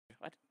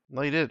What?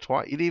 No, you did it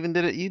twice. You even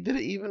did it. You did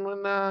it even when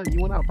you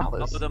went out Oh,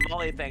 palace. the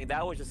Molly thing.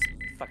 That was just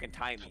fucking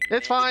timing.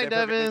 It's fine,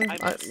 Perfect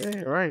Devin.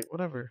 Yeah, right.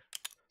 Whatever.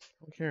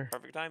 I don't care.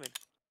 Perfect timing.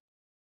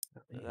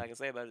 Nothing I can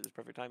say about it. It's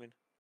perfect timing.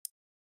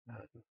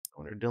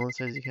 Wonder Dylan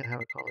says you can't have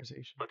a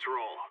conversation. Let's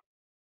roll.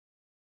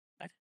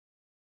 What?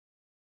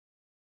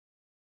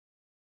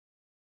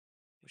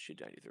 Shoot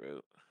down your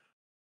throat.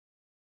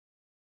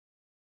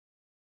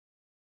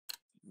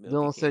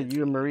 Dylan said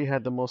you and Marie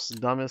had the most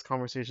dumbest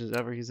conversations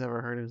he's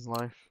ever heard in his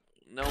life.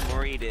 No,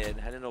 Marie did.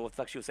 I didn't know what the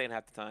fuck she was saying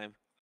half the time.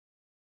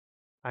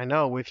 I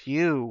know, with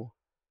you.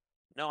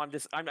 No, I'm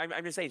just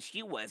saying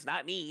she was,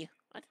 not me.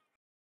 What?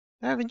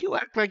 Devin, you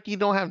act like you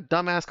don't have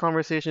dumbass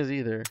conversations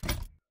either.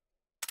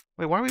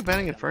 Wait, why are we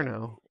banning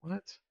Inferno?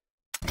 What?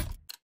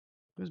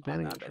 Who's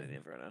banning I'm not banning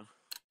Inferno.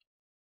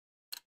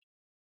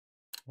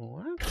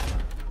 What?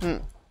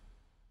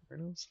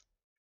 Inferno's?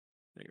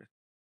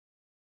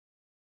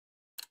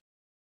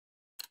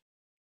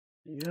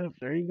 Yep,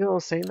 there you go,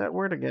 saying that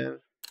word again.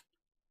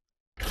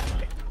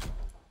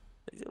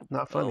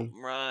 Not funny. Oh,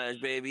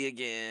 Mirage, baby,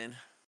 again.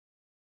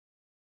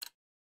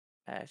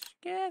 Ash,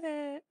 get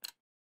it.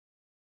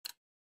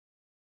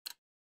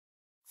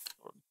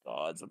 For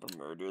gods of a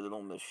murder,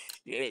 little miss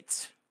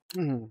shit.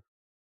 Let's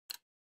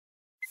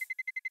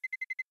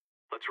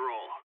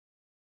roll.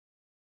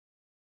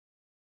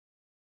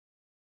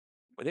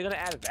 But they're gonna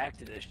add it back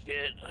to this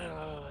shit.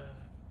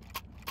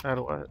 Add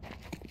what?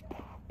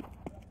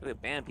 They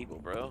ban people,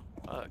 bro.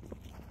 Fuck.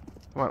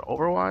 Come on,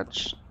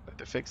 Overwatch? They have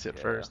to fix it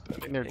first. I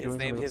think they're doing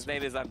something. His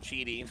name is I'm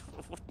cheating.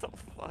 What the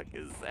fuck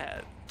is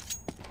that?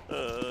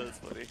 That's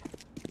funny.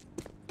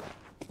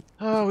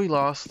 Oh, we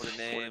lost. What a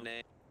name.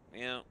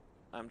 Yeah,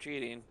 I'm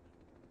cheating.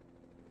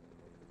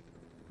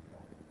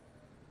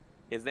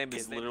 His name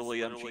is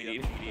literally I'm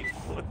cheating.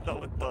 What the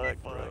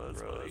fuck, bro?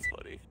 That's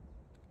funny.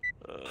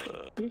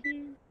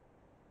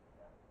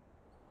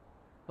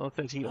 Don't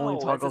think he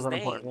only toggles on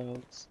important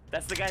ones.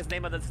 That's the guy's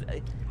name of the.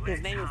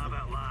 His name is.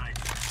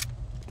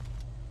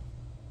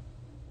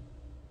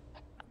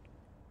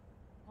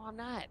 Oh, I'm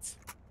not.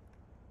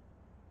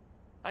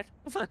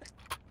 What?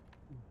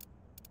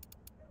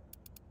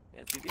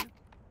 Yeah, it's easy.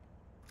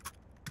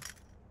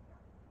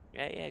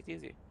 Yeah, it's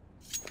easy.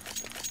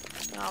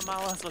 No, I'm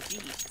not lost with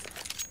cheat.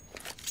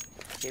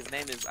 His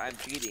name is I'm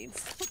cheating.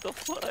 What the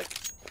fuck?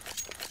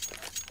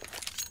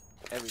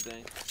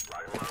 Everything.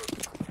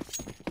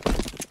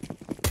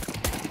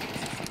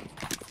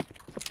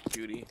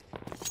 Cutie.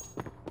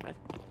 What?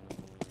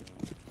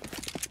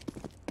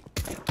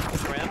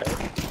 Shrimp?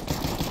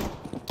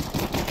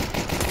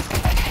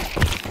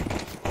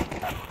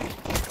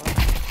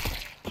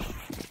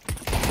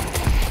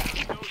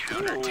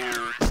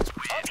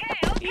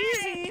 Okay.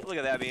 Easy. Look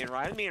at that, me and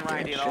Ryan. Me and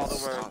Ryan did all the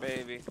work,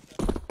 baby.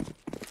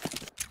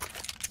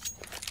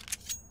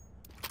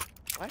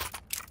 What?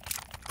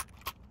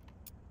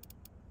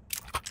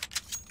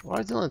 Why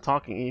is Dylan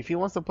talking? If he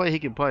wants to play, he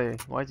can play.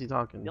 Why is he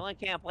talking? Dylan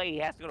can't play. He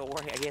has to go to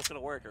work. He has to go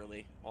to work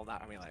early. Well,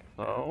 not. I mean, like.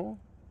 Oh.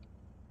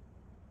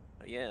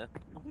 Yeah.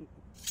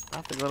 I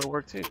have to go to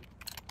work too.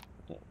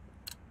 No,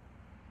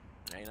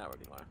 you're not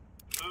working tomorrow.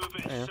 Move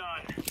it,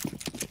 son.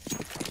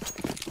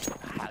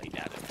 Highly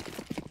doubt it.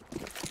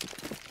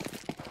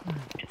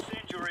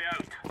 Incendiary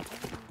out.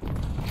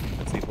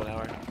 Let's sleep 1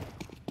 hour.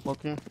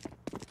 Smoking.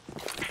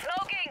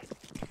 Smoking.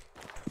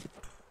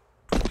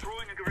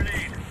 Throwing a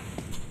grenade.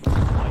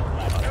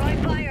 Throwing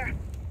fire.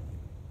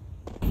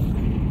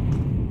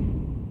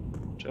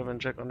 Devin,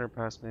 check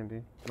underpass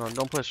maybe. No,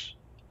 don't push.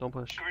 Don't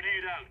push.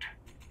 Grenade out.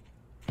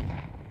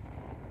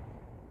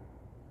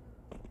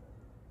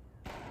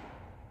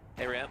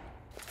 Hey, ramp.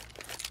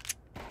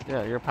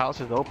 Yeah, your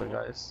palace is open,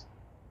 guys.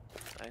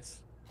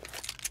 Nice.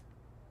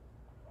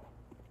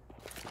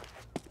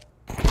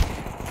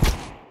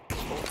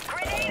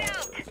 Grenade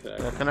out.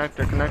 Yeah,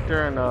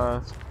 connector, and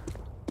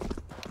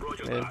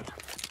mid.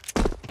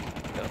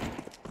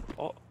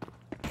 Oh.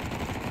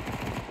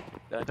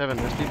 Devin,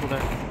 there's people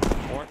there.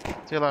 More.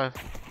 Stay alive.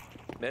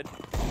 Mid.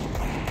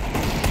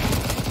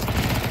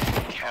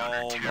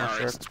 Oh my.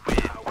 Sure.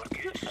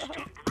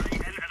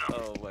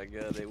 Oh my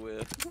god, they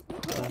will.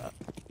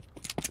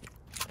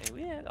 Hey,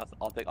 yeah,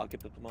 I'll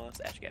give the Moss.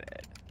 Ash, get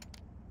it.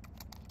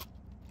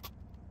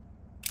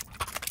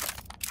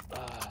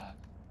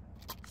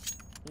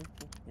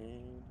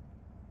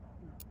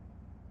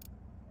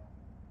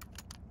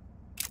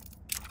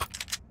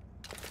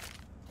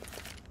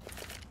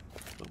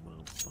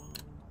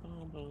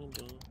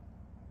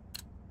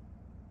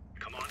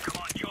 Come on,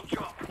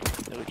 chop.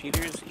 No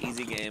cheaters,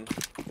 easy game.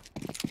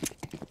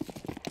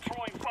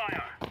 Throwing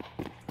fire.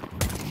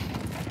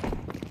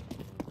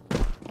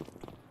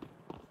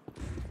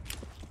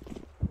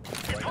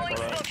 Deploying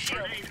smoke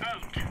shield. Grenade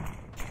out.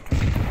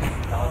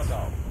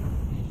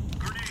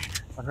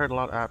 Grenade. I heard a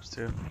lot of apps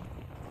too.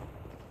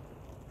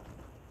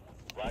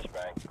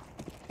 Flashbang.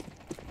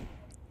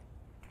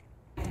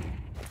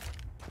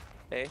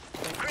 Hey,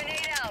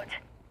 Grenade out.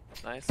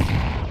 nice.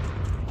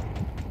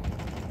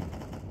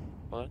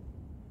 What?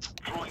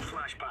 Throwing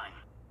flashbang.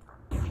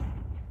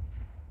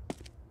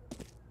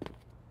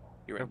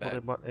 You ran Careful,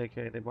 they back. bought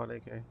AK. They bought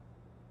AK.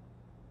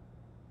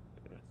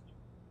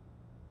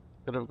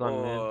 Could have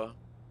gone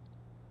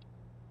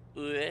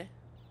mid.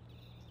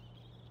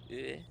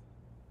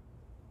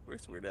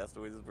 Where's weird ass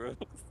noises, bro?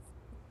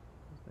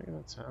 Thinking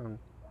of town.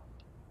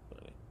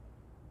 Funny.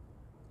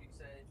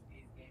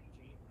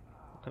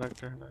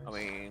 Connector, nice. I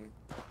mean,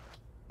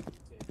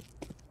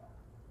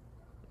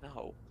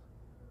 no.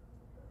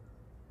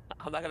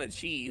 I'm not gonna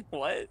cheat.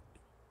 What?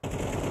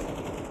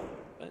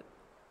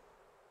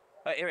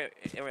 What? Air ramp.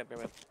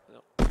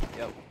 No.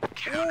 Yo. Ooh.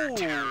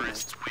 You're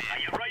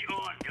right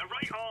on. You're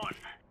right on.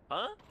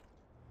 Huh?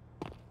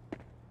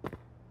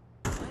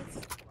 What?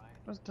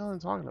 What's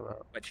Dylan talking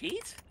about? A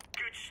cheat?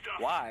 Good stuff.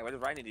 Why? What does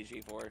Ryan need to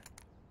cheat for?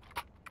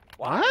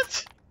 Why?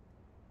 What?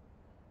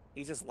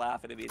 He's just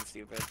laughing at being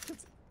stupid.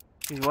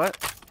 He's what?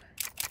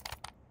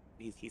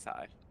 He's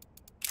high.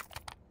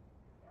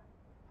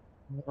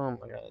 Oh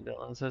my god,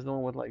 Dylan says the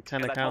one with like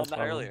 10 Because I told accounts. him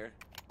that on him. earlier.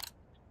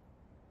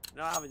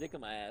 No, I have a dick in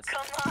my ass.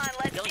 Come on,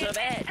 let's Don't get go this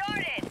bad.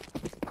 started.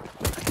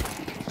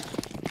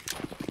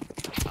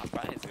 I'm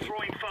trying to.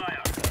 Throwing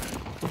fire.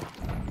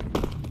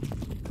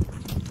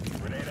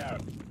 Grenade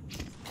out.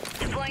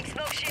 Deploying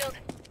smoke shield.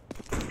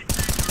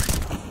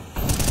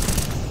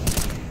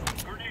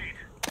 Grenade.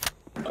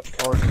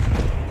 Or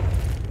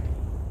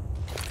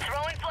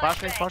Throwing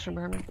flashing, flashbang. flashing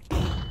behind me.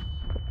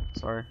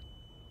 Sorry.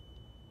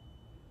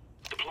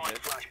 Deploying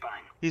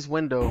flashbang. He's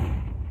window.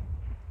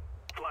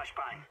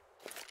 Flashbang.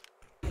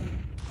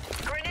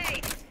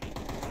 Grenade.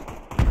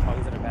 Oh,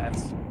 he's in a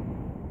bats.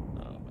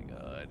 Oh my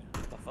god.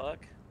 What the fuck?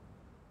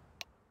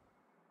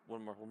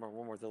 One more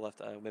to the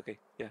left. Okay.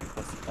 Yeah.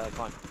 Let's,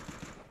 come on.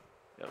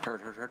 Go.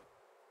 Hurt.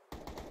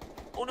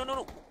 Oh,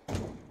 no.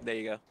 There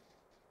you go.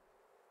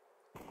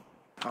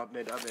 Top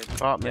mid.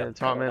 Top Yep, mid,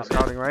 top mid.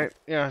 scouting, right?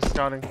 Yeah,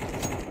 scouting.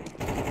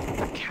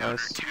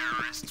 Nice.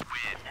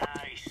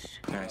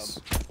 Nice.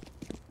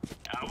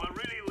 We're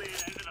really laying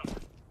into them.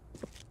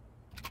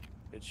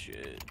 Good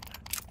shit.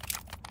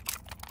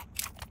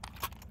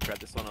 Grab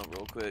this one up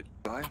real quick.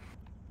 Bye.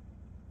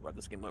 Wrap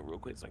this game up real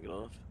quick so I can get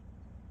off.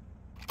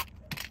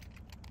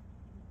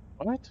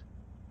 What?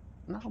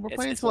 No, we're It's-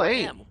 playing it's till 1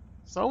 8. a.m.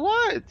 So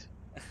what?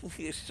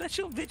 Shut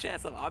your bitch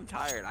ass up. I'm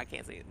tired. I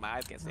can't see. My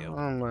eyes can't stay open.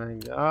 Oh my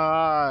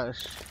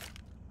gosh.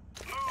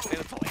 I stayed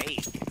up till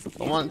 8.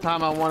 The one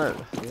time I wanted.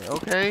 Yeah,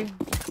 okay.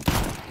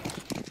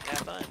 Have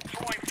fun.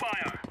 Throwing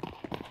fire.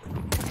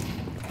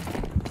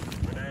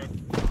 Grenade.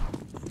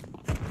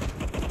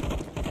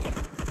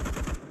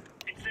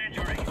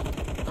 Incendiary.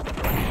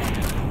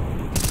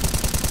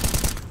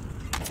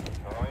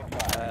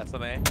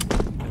 Somebody.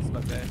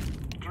 Smoke there.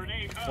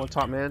 Grenade One out.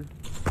 top mid.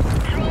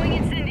 Throwing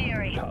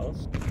incendiary.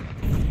 House.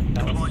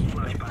 Deploying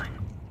flashbang.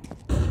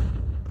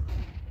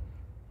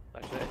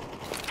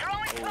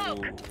 Throwing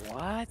smoke. Oh,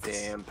 what?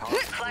 Damn. Power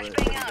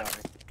Flashbang out.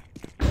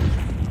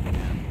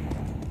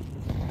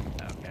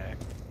 Okay.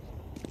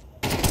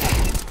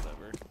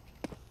 Whatever.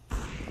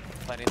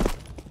 Plenty.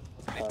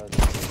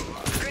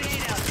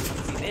 Grenade out.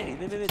 He's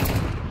in.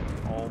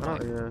 Oh my.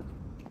 Oh yeah.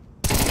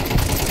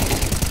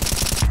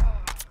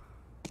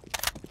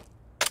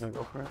 Gonna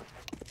go for it.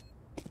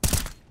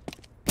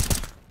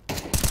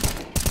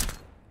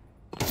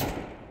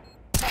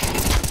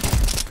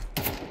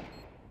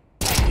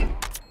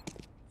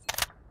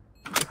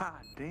 God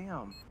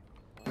damn.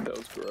 That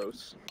was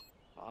gross.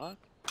 Fuck.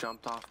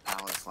 Jumped off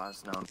palace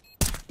last known.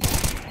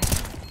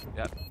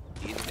 Yep.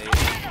 Easy nade.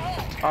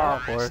 Oh,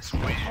 of course.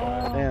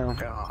 Damn.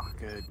 Oh,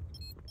 good.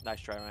 Nice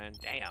try, Ryan.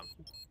 Damn.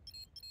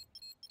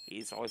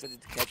 He's always had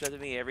to catch up to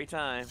me every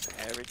time.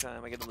 Every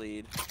time I get the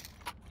lead.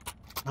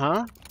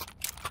 Huh?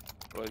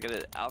 We're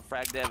gonna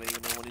out-frag Devin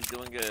even when he's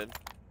doing good.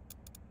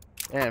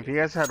 Damn, if you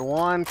guys had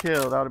one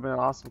kill, that would have been an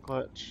awesome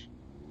clutch.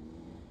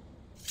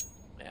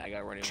 Yeah, I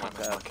got running Try one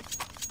my tap. luck.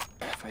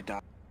 If I die.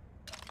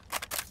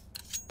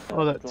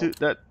 Oh,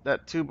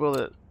 that two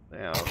bullet.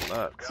 Yeah, that was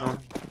nuts. Huh?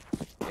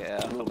 Yeah,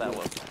 I hope that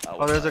was.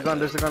 Oh, there's a gun,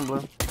 blue.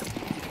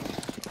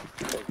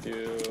 Thank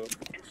you.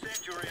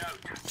 Incendiary out.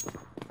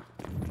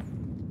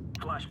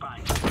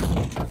 Flashbang.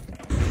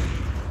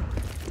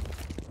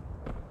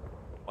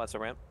 What's the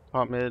ramp?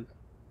 Top mid.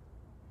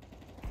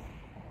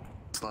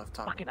 It's left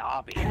top. Fucking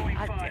obby.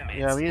 God damn it.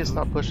 Yeah, we need to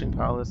stop pushing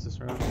palace this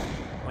round.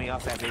 When you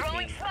also have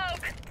Throwing 18.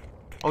 smoke.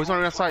 Oh, he's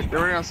already on site. They're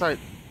already on site.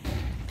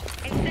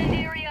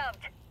 Incendiary out.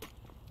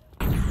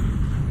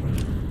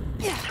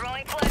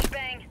 Throwing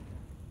flashbang.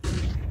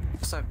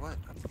 Side what?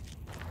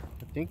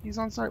 I think he's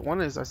on site. One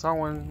is. I saw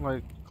one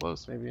like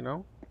close, maybe. You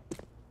know.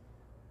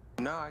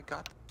 No, I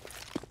got.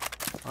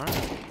 All right.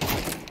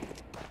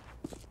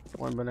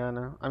 One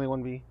banana. I mean,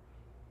 one B.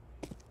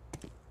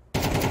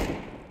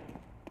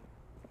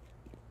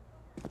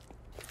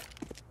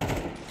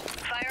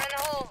 Fire in the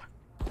hole.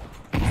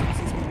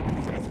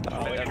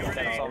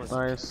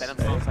 Nice.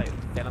 Phantom's on site.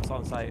 Phantom's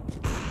on site.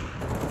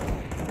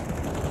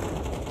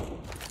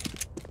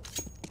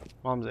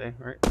 Bombs A,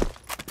 right?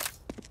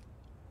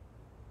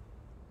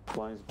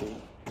 Blinds B.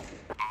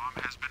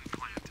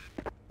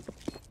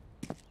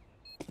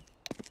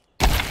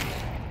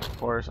 Of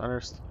course,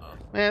 understand.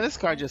 Man, this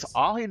guy just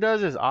all he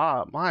does is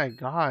op. My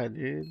God,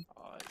 dude.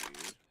 Oh,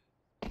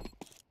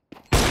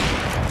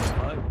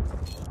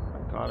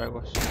 shot, I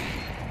wish.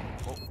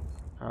 Oh,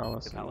 Oh,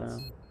 let's good see palace.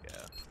 now.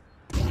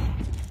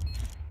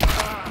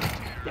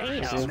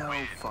 Yeah. See? No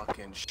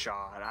fucking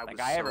shot. I was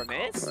guy so ever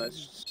miss?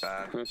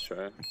 confident. Let's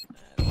try.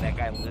 That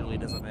guy literally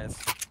doesn't miss.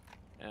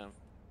 Yeah.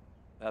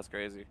 That's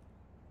crazy.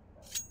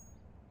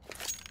 Do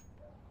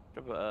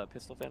you have a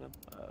pistol, Phantom?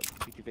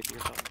 P250 or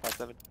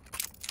something? 5.7?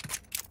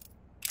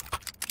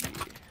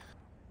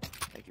 Yeah.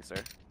 Thank you, sir.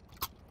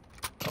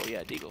 Oh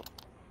yeah, Deagle.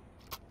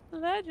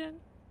 Legend.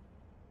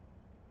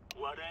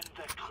 We're in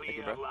the Thank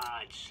you, clear, bro.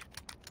 lads.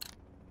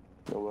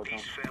 You're welcome.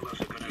 These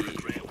fellas are gonna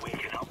regret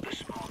waking up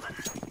this morning.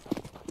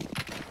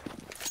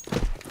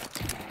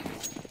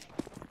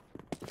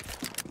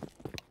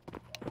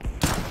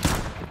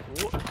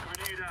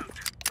 Grenade out.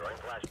 Throwing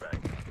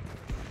flashbang.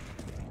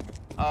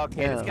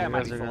 Okay, Yeah, this guy you might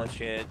guys be are full good. of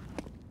shit.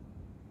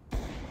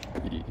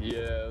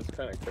 Yeah, it's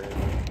kind of crazy.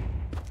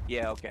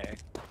 Yeah, okay.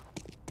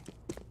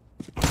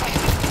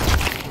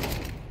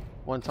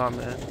 One time,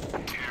 man.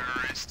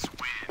 Terrorists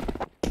win.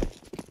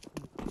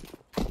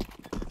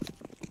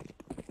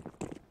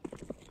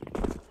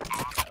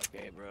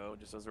 Okay, bro.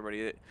 Just as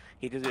everybody,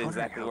 he just knew How did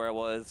I exactly go? where I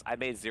was. I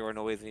made zero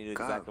noise and he knew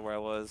Go. exactly where I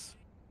was.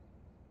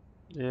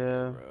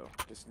 Yeah. Bro,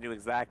 just knew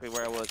exactly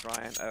where I was,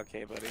 Ryan.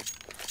 Okay, buddy.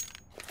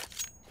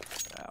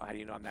 How do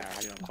you know I'm there? How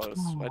do you know I'm close?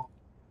 What?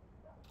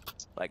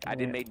 Like, I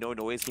didn't make no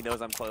noise. He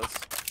knows I'm close.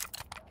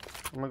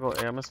 I'm gonna go A.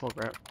 I'm gonna smoke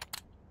ramp.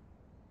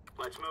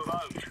 Let's move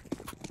out.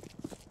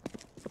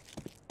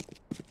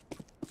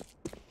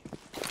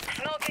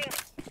 Smoking.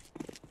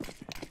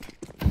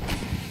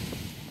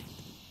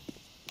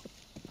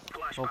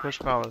 Don't push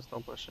palace.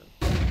 Don't push it.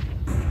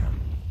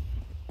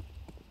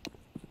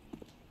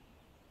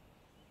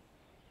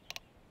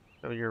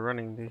 Oh, you're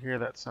running. Do you hear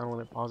that sound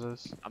when it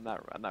pauses? I'm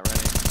not running.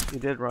 You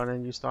did run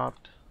and you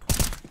stopped.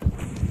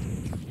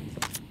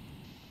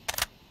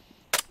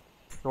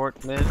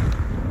 Short, mid.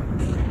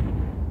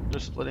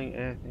 Just splitting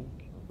A, I think.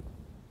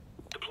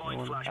 Deploying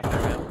One.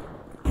 flashbang.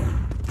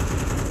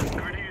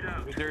 Grenade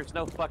out. There's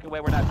no fucking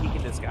way we're not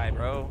peeking this guy,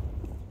 bro.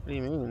 What do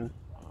you mean?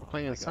 Oh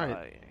Playing my inside.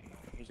 God.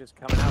 He's just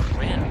coming out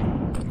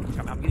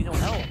random. I'm getting no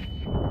help.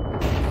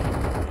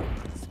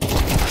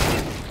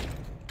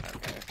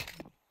 Okay.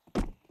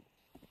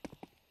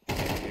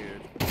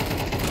 Dude.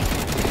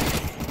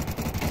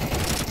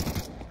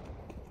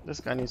 This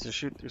guy needs to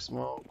shoot through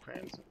smoke.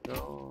 Cramps and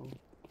go.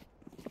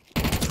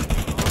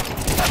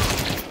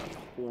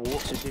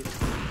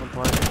 One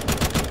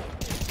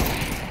point.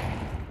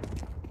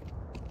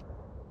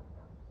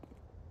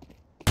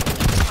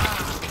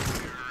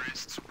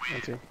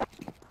 One, two.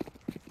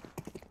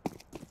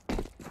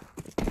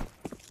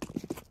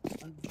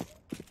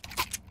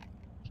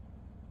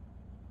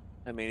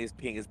 I mean, his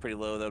ping is pretty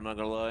low, though. I'm not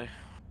gonna lie.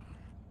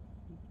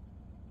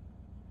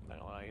 Not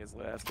gonna lie, his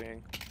last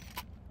ping.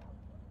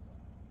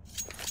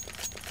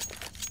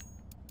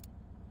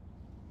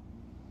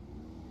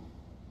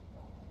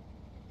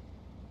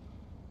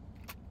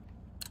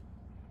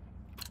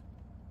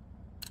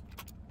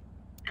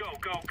 Go,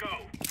 go, go.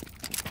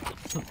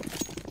 Yeah,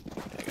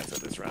 I guess at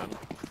this round.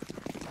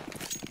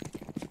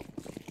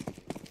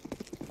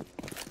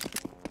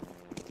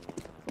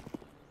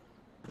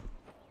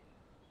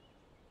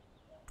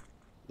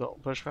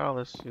 Don't push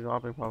palace. He's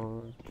hopping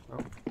probably. Oh.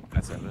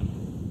 That's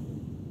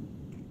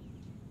 7.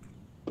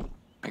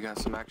 I got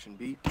some action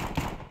B.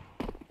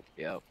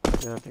 Yep.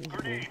 Yeah, I think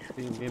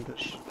he's being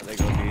pushed. I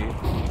think it'll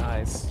be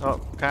nice. Oh,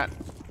 cat.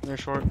 Near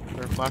short.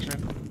 They're flashing.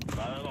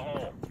 Fire in the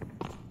hole.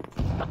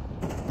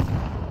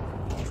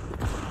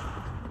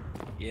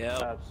 Yep.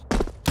 That's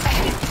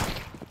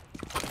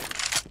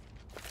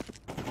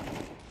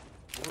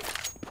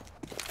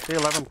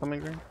C11 coming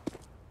green.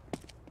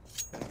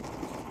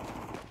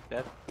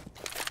 Dead.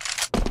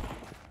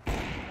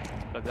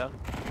 Look down.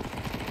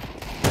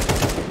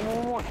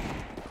 Throwing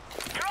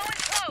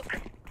smoke.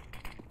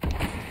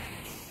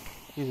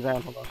 He's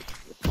van. Hold on.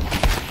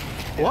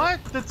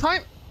 What? The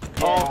time?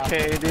 Yeah.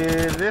 Okay,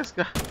 dude. This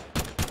guy.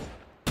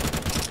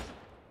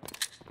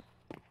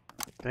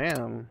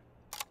 Damn.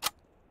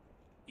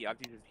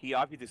 He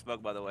opted to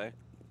smoke, by the way.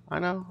 I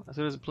know. As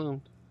soon as it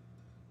plumed.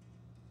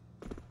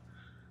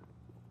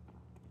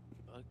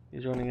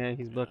 He's running A.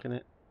 He's bucking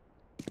it.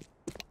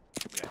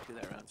 We gotta do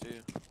that round too.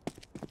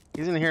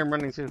 He's in here. I'm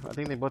running too. I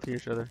think they both hear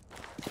each other.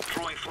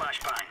 Throwing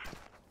flashbang.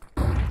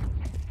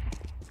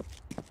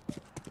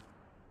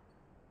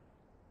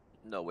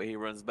 No way he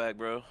runs back,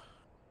 bro.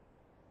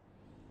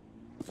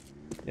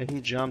 Yeah,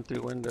 he jumped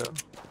through window.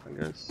 I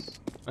guess.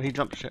 Oh, he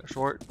jumped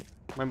short.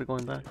 Might be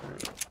going back.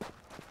 Right.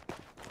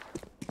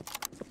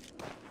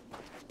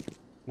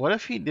 What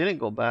if he didn't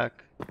go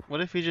back? What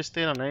if he just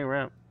stayed on A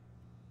ramp?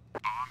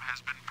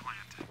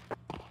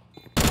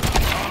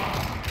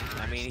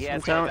 I mean, he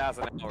has telling-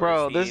 5,000 hours.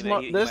 Bro, He this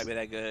might be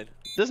that good.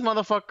 This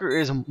motherfucker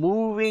is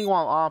moving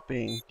while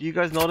opping. Do you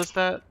guys notice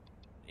that?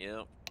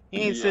 Yep. He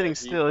ain't Yeah, sitting he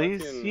still.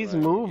 He's fucking, like,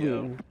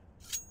 moving.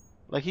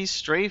 Like he's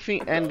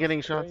strafing and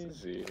getting shots.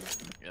 Crazy.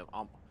 Yep.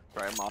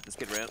 Right, I'm off this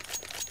kid ramp.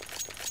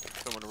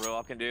 Someone real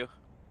up can do.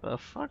 The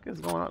fuck is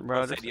going on,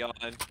 bro? Said This- yawn.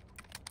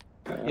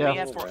 Yeah. He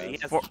has four. He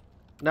has, Four-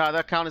 Nah,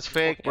 that count is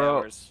fake, 4K bro.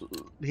 hours.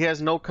 He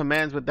has no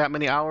commands with that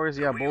many hours.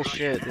 Yeah,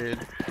 bullshit, dude.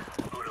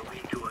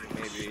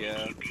 Maybe,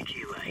 yeah.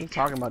 What are you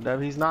talking about,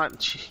 Dev? He's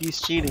not. He's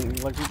cheating.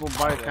 Like people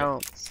buy Yeah.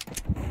 accounts.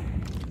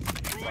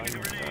 This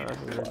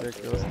is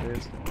ridiculous,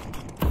 dude.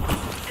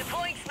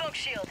 Deploying smoke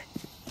shield.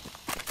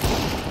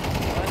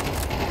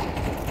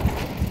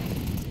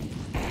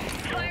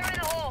 Fire in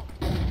the hole.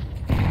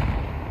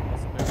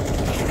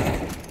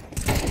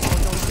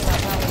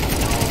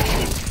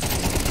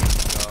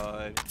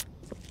 God.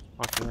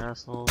 Fucking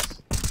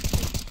assholes.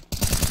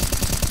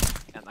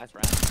 Yeah, nice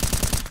round.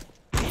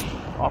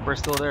 Opera's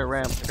still there.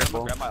 Ramp.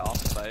 Careful. Grab my off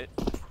site.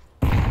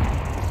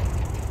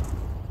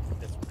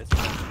 This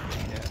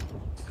yeah.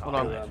 Hold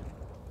on. God.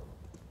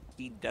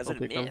 He doesn't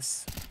peek him.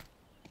 miss.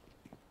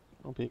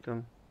 Don't peek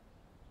him.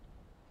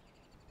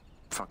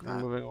 Fuck I'm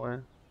that. moving away.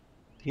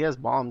 He has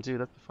bomb too.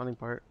 That's the funny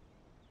part.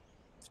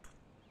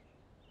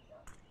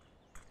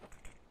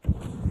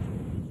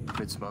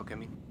 Good smoke at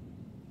me.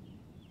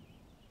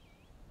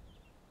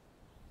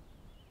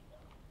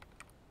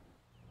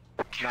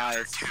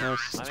 Nice.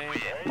 Nice. I mean,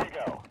 There you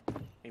go.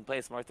 he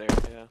plays smart there.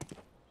 Yeah.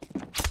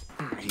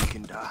 He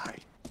can die.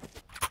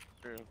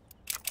 True.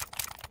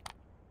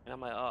 And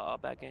I'm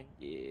like, backing.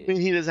 I Yeah.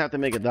 mean, he doesn't have to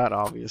make it that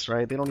obvious,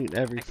 right? They don't need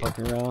every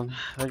fucking round.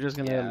 They're just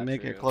gonna Yeah,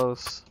 make true. it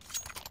close.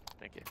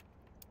 Thank you.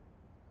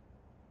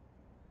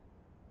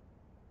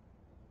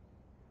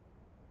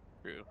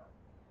 True.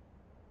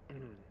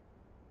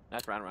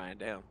 Nice round, Ryan.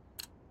 Damn.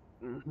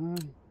 Mm-hmm.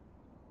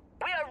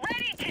 We are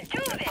ready to do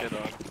Got shit this.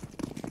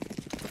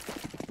 on.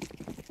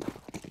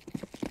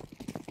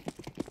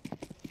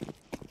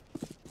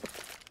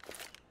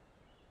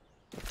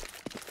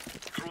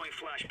 Throwing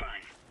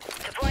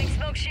flashbang. Deploying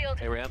smoke shield.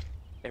 Hey, ramp.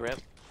 Hey,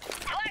 ramp.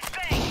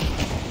 Flashbang.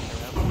 Hey,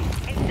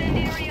 ramp.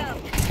 Incendiary out.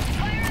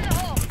 Fire in the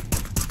hole.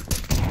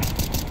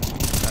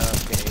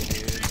 Okay,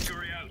 dude.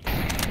 Victory out.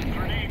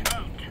 Grenade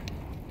out.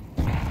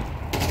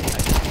 I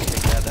just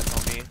take that. That's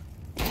on me.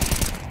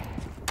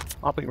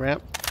 Hopping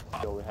ramp.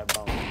 Yo, we have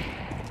bomb.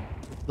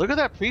 Look at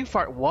that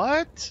pre-fire.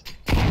 What?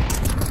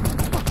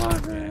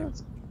 Oh, man.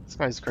 This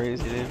guy's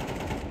crazy, dude.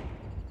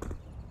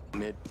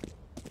 Mid.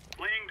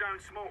 Laying down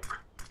smoke.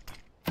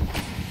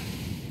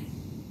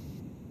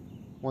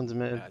 One's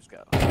mid. Let's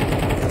go.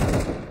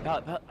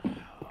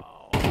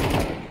 Oh.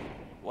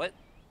 What?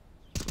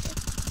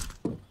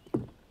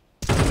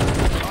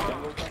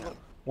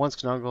 One's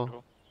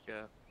jungle.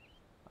 Yeah.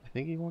 I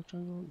think he wants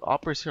jungle.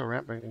 Opera's here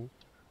ramp breaking.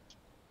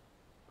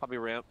 Probably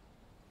ramp.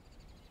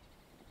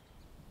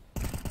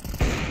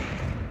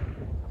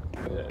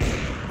 Yeah.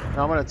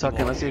 No, I'm gonna tuck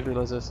in. Let's see if he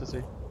does this. Let's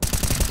see.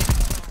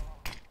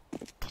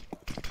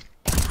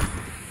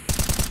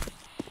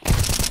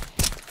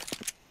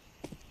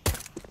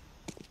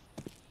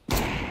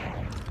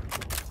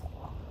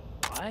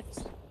 What?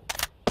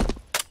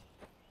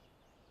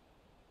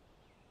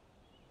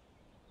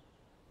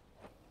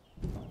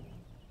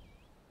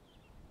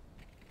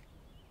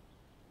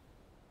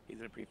 He's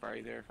in a pre-fire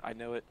either. I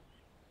know it.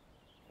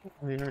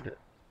 We heard it.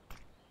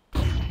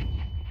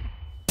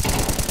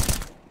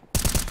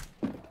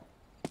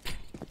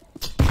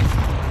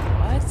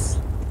 What?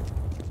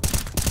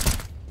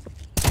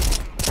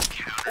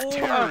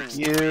 Oh,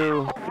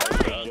 You.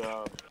 Good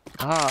job.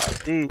 Ah,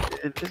 dude.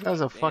 This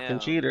guy's a fucking Damn.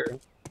 cheater.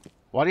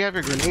 Why do you have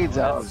your grenades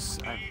That out? was.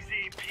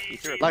 he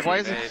threw a Like, why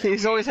is grenade.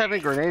 he's always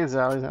having grenades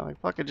out? He's like,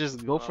 fuck it,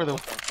 just go for the.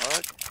 What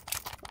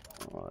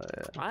fuck? Oh,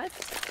 yeah.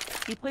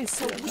 What? He plays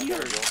so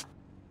weird.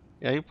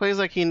 Yeah, he plays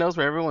like he knows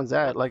where everyone's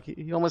at. Like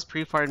he almost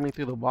pre-fired me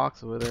through the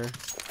box over there.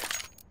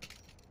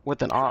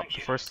 With an op,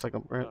 first like a.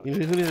 Who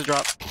needs a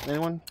drop?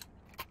 Anyone?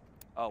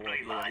 Oh, well,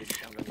 yeah, he's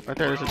down, guys. Right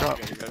there, there's a drop.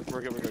 We're good,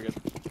 we're good, we're good.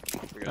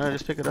 We're good. Alright,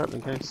 just pick it up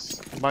in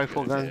case. Buy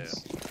full Yeah, yeah,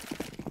 guns.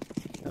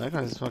 Yeah, that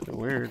guy's fucking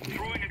weird.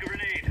 Throwing a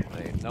grenade.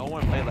 Wait, no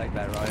one played like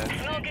that, Ryan.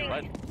 Smoking.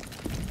 What?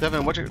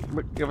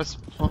 Devin, give us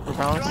smoke for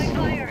balance. Throwing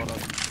fire. Hold on.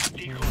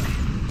 Decoy.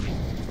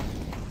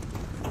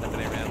 Devin,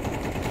 A ramp.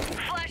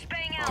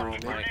 Flashbang Oh, out. my.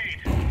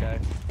 Grenade. Okay.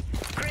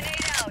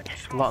 Grenade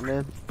out. Lot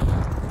mid.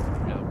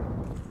 Yep.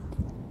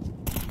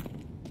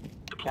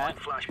 Deploying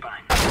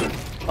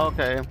flashbang.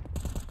 Okay.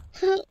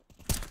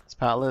 It's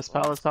palace,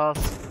 palace.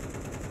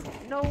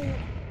 No.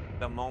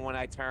 The moment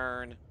I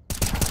turn.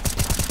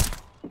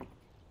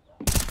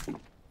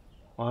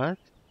 What?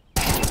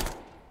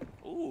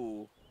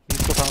 Ooh. He's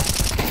still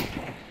palace.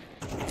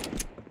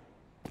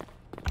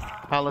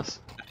 Palace.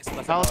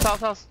 Nice.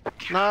 Palace.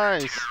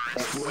 Nice.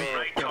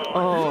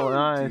 Oh,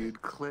 nice.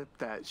 Dude, clip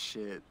that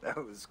shit. That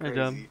was Good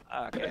crazy.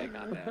 job. Okay,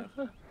 calm down.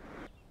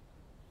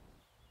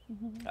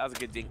 That was a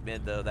good dink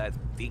mid though. That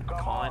dink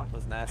con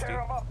was nasty.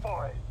 Tear 'em up,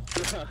 boys.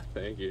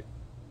 Thank you.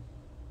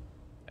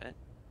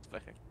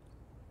 Fucking.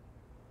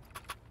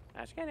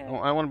 Let's get it.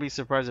 I want to be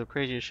surprised if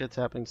crazy shit's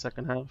happening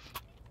second half.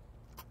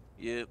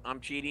 Yeah, I'm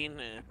cheating.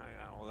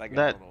 Well, that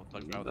guy, I That don't know what the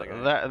fuck's wrong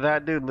with that guy.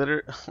 that dude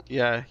literally,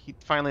 yeah, he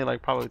finally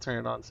like probably turned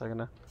it on second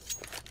half.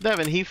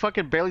 Devin, he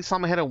fucking barely saw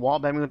me hit a wall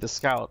bang me with the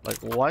scout. Like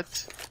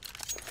what?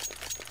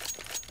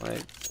 Like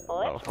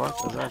what the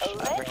fuck is that shit?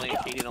 Apparently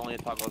cheating only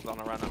toggles on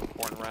a round of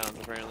important rounds.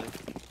 Apparently.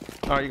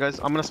 Alright, you guys,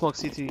 I'm gonna smoke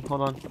CT.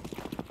 Hold on.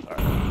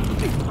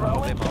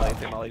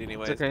 They mollied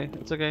anyways. It's okay.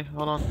 It's okay.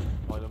 Hold on.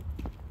 Mollied them.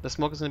 The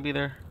smoke is gonna be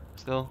there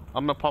still.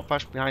 I'm gonna pop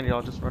flash behind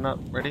y'all. Just run up.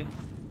 Ready?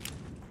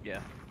 Yeah.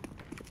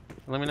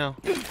 Let me know.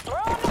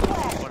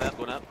 Going up,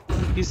 going up.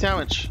 He's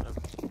sandwich.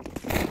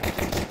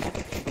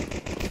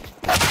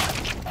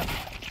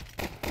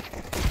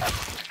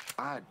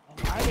 God,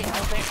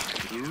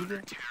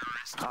 dude.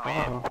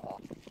 Oh,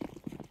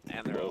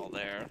 And they're all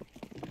there.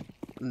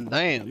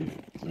 damn.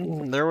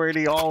 They're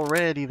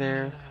already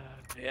there.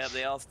 Yeah,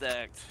 they all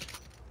stacked.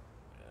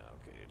 Yeah,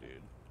 okay,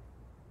 dude.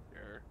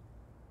 Sure.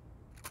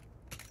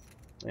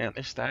 Man,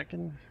 they're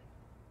stacking.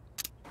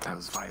 That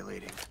was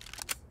violating.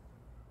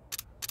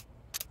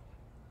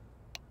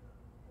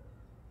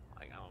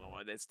 Like, I don't know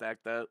why they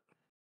stacked that.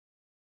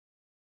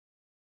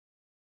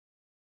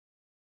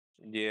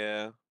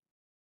 Yeah.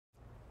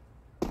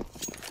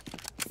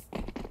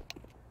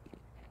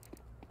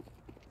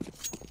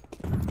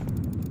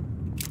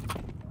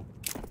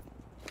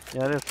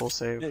 Yeah, they're full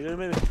save. Maybe.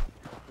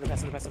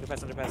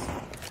 Underpass.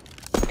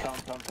 Come.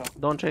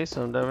 Don't chase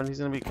him, Devin. He's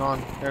gonna be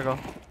gone. There you go.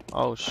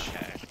 Oh,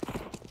 Okay.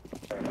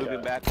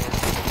 Moving backwards.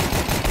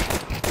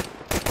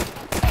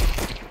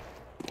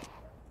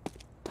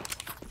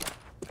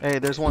 Hey,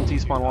 there's one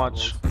T-spawn.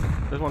 Watch.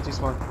 There's one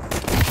T-spawn.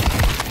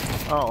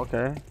 Oh,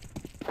 okay.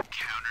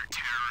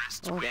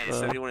 Yeah, it's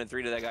 71 and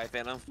 3 to that guy,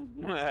 Phantom.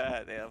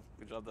 Damn,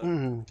 good job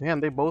though.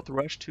 Damn, they both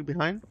rushed 2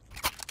 behind.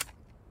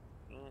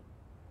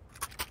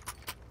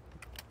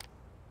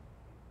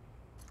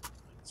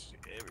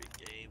 Every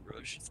game, bro.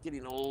 It's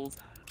getting old.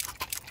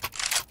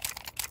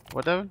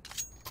 What, Devin?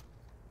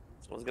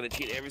 Someone's gonna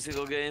cheat every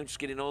single game. Just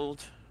getting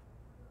old.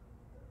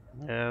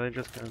 Yeah, they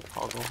just gonna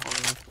toggle.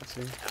 Let's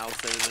see. Out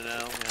 7-0.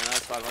 Yeah,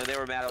 that's toggling. They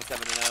were mad out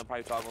 7-0.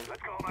 Probably toggled.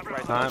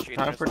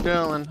 Time for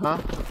Dylan, huh?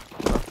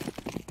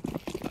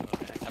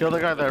 Kill the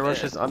guy that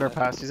rushes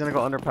underpass. He's gonna go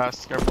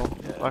underpass. Careful.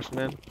 Yeah. Flash him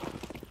in.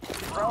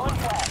 Throwing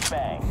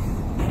flashbang.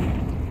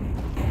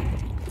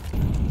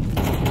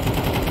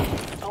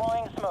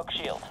 Deploying smoke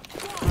shield.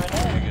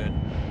 Very good.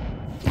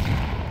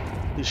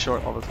 He's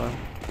short all the time.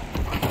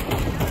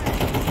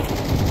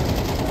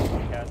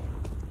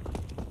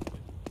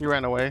 He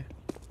ran away.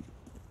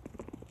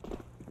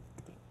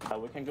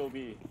 We can go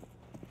B.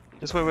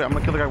 Just wait. I'm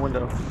gonna kill the guy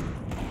window.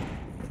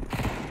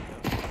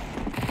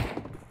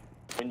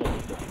 Window.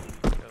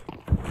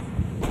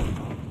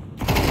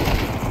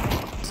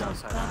 He's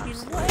outside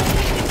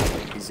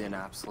absolute. He's in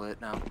absolute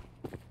now.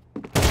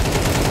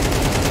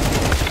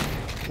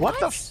 What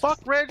the fuck,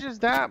 Reg, is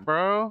that,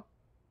 bro?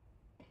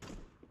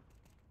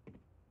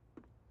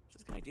 What's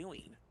this guy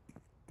doing?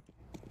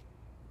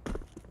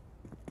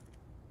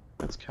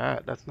 That's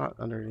cat. That's not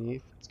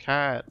underneath. It's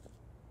cat.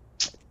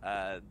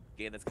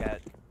 Getting this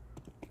cat.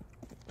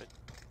 But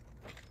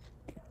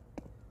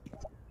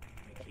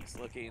he keeps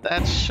looking.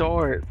 That's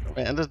short,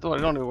 man. Just don't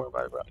even worry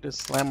about it, bro. I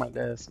just slammed my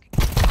desk. Oh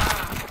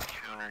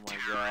my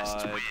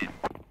god.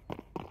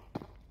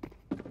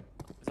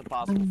 It's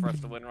impossible for us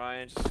to win,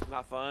 Ryan. It's just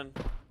not fun.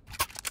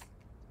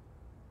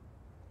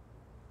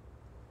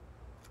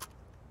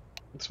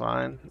 It's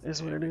fine.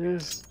 It's what it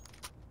is.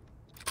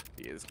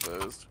 He is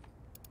closed.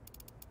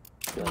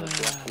 Yeah, let's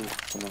go.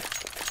 Come on.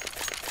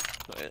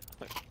 Go ahead.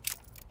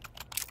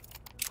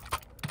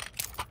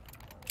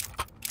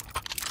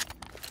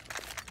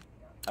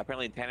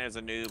 Apparently Tanner's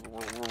a noob.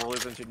 We're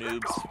losing to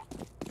noobs.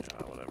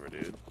 Yeah, whatever,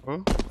 dude.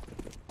 Who?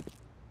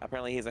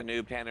 Apparently he's a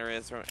noob, Tanner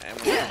is. And we're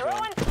losing to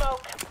Throwing him.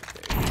 smoke.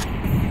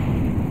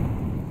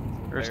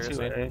 There's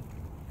 2 A.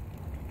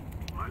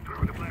 I'm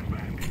throwing a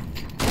flashbang.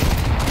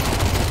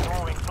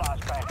 Throwing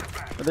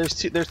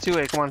flashbang. There's 2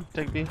 A. Come on,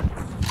 take B.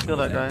 Kill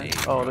that guy.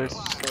 Oh, there's.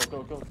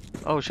 Go.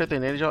 Oh shit, they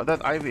naded y'all.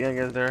 That Ivy egg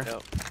is there.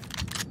 Yep.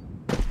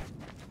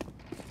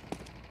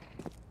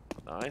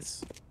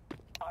 Nice.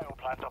 I'll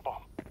plant a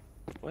bomb.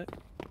 What?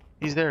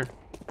 He's there.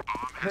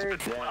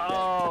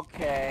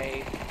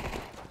 Okay.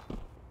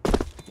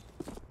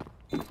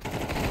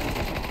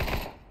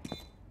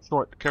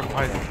 Short. Careful.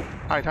 Hide.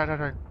 Hide.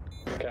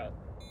 Cat.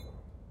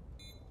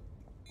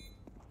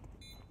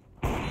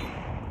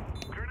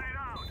 Grenade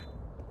out.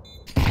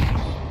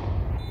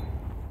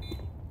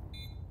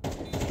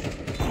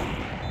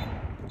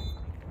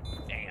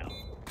 Damn.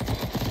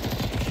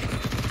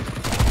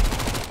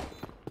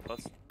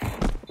 Close.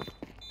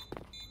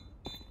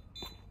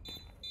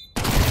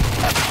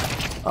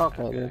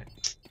 Okay, dude.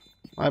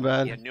 My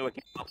bad. Yeah, new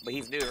account, but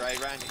he's new, right,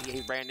 Ryan?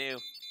 He's brand new.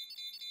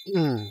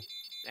 Hmm.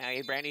 Yeah,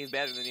 he's brand new. He's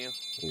better than you.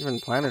 Even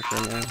planted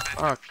for man.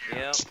 Fuck.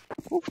 Yep.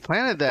 Who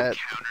planted that?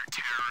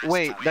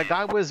 Wait, that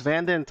guy was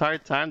Van the entire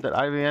time? That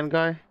IVN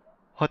guy?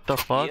 What the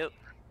fuck? Yep.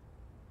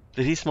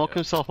 Did he smoke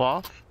himself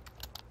off?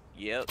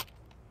 Yep.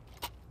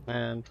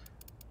 Man.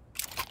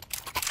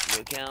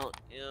 New account.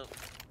 Yep.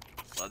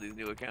 A lot of these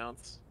new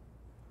accounts.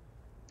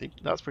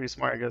 That's pretty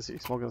smart, I guess. He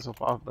smoked himself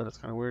off, but it's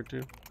kind of weird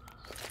too.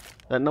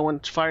 That no one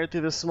fired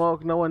through the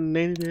smoke, no one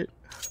naded it.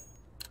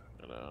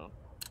 I know.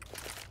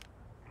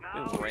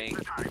 It was rain.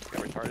 Got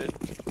retarded.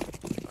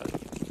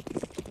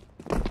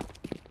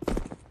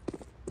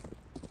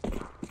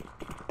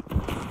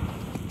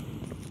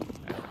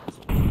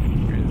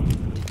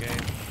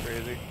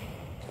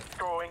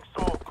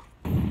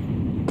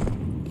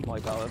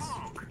 Right, Dallas.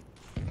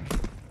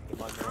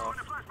 Come on, girl.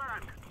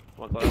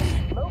 One close.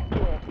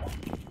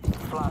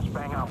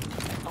 Flashbang out.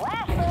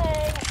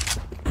 Flashbang!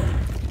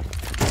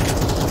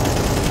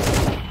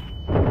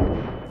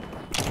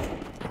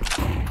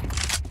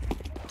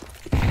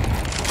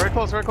 Very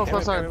close,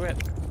 left side. Wait.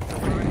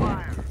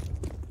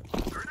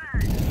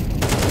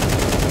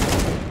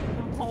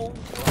 Oh,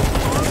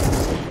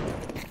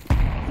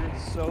 you're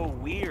so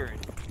weird.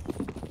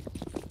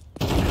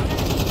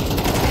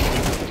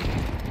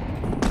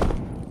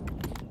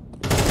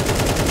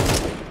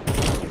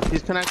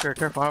 He's connector.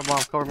 Careful, I have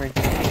bomb. Cover me.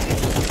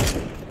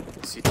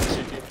 CT.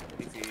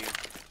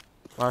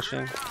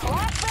 Flashing.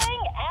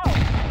 Flashbang out!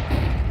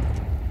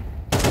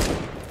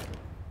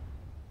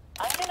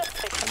 I'm gonna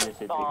fix this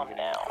bomb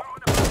now.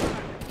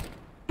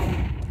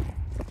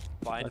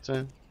 Fine. That's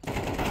it.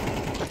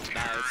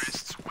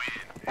 Nice.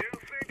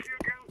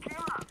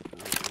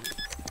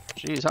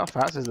 Jeez, how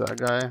fast is that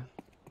guy?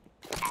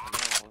 Oh,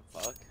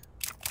 fuck.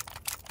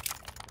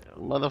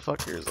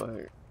 Motherfucker's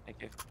like.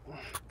 Thank you.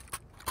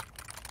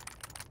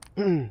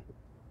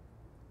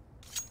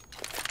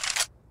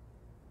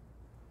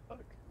 Fuck.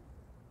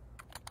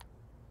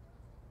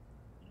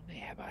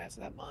 Yeah, but it's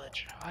that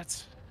much.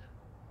 What?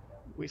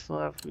 We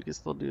can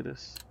still do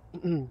this.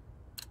 Good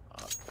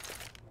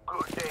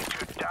day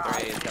to die.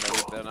 Alright, it's gotta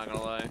whip though, not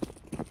gonna lie.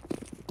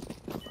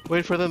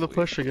 Wait for them to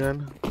push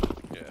again.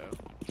 Yeah.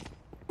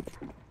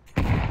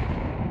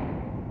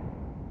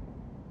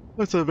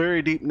 That's a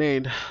very deep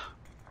nade.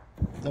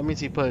 That means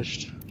he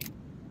pushed.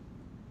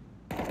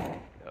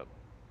 Yep.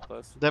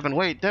 Close. Devin,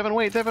 wait. Oh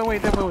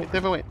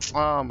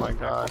my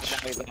gosh. Now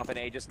he's off in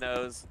A, just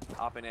knows.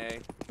 Off in A.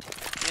 Yep.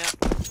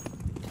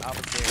 Off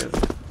in stairs.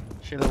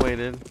 Should have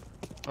waited.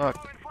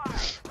 Fuck.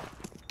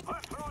 I'm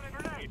throwing a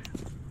grenade.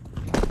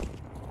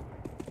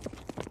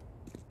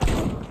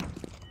 Okay.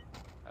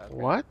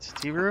 What?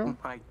 TV room?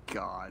 Oh my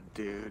god,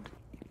 dude.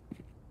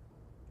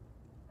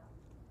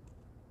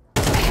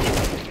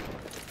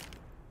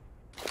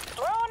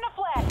 Throwing the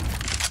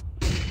flash!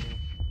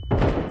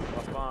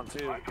 Lost bomb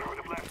too. I'm throwing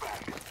a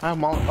flashbang. I have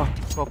mall. Oh,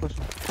 go push.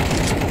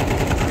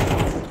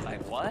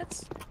 Like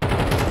what?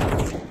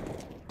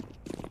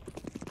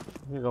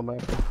 Let me go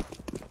back.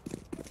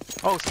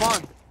 Oh,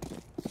 spawn.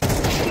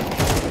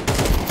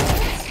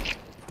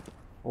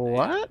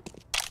 What?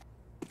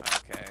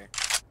 Okay.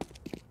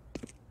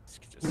 It's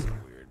just so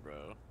weird,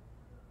 bro.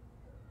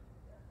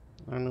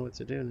 I don't know what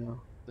to do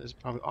now. There's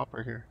probably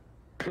opera here.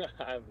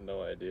 I have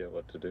no idea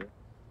what to do.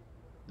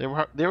 They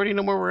already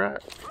know where we're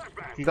at.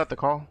 You got the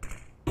call.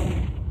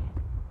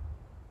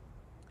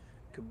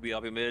 Could be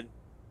up in mid.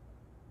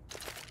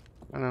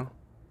 I know.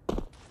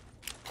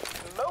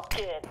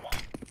 Smoking!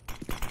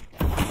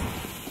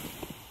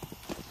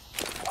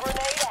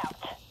 Grenade out!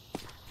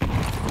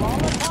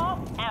 Molotov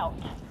out!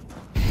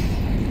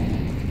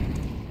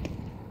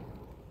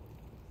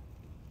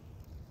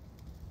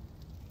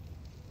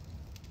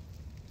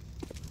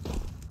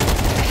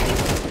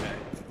 Okay.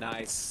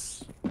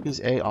 Nice. He's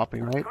A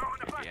opping, right?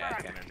 Yeah,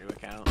 I can new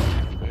account.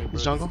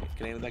 He's jungle?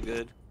 Can aim that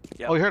good.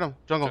 Yep. Oh, you heard him.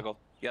 Jungle. Jungle.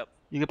 Yep.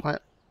 You can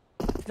plant.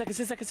 Seconds.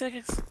 There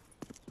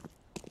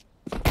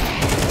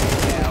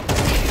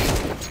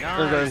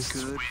goes.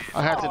 Good.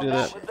 I had to do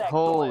that.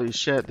 Holy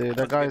shit, dude.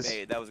 That guy's.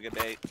 That was a good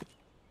bait.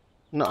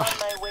 No. On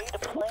my way to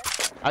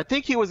plant. I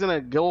think he was gonna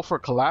go for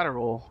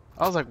collateral.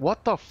 I was like,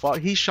 what the fuck?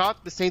 He shot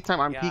at the same time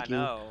I'm Yeah, peeking. I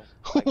know.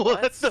 Like,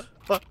 what the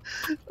fuck?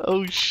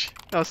 Oh shit.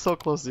 That was so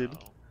close, dude.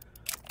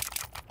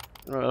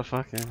 Oh,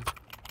 fucking.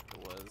 It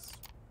was.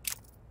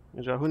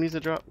 Good job. Who needs to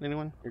drop?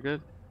 Anyone? You're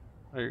good?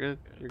 Oh, you're good?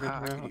 You're good I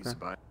for now? could use Okay. a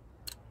buy.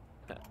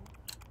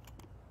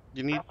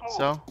 You need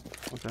sell?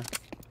 Okay.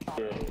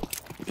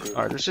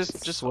 Alright,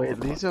 just wait.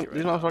 These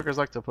motherfuckers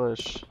like to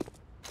push.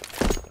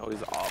 Oh,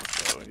 he's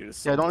off, so he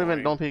just Yeah, so don't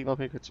boring.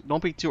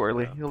 don't peek too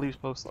early. Yeah. He'll leave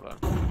post. Hold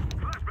on.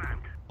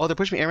 Oh, they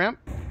pushed me air ramp?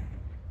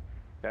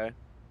 Okay.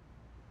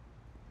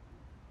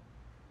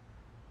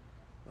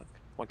 Look.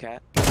 One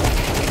cat.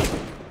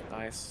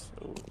 Nice.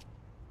 Ooh.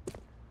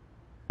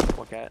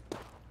 One cat.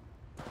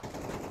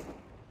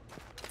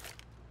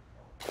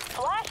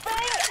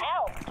 Flashbang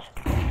out!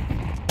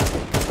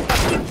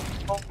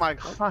 Oh my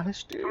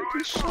gosh, dude.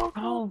 He's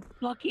shotgun. Oh,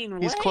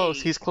 fucking He's close.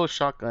 He's close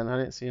shotgun. I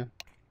didn't see him.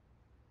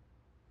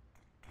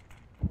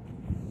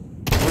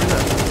 Where's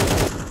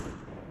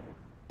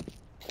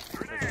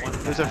that?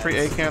 There's a free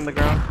AK on the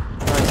ground.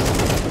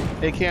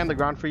 Nice. AK on the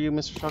ground for you,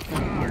 Mr.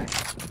 Shotgun.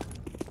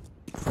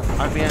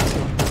 IBN.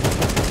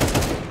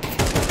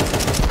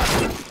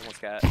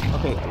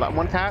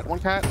 One cat.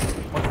 Okay,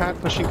 one cat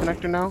pushing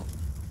connector now.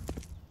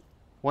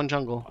 One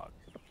jungle. Fuck.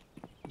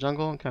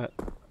 Jungle and cat.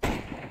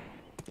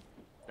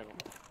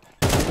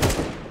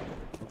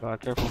 Oh god,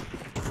 careful.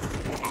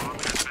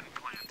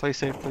 Play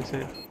safe.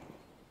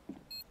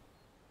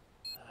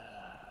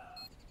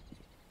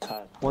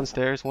 One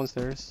stairs.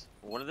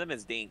 One of them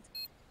is dinged.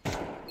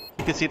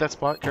 You can see that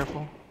spot,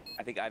 careful.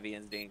 I think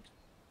IVN's dinged.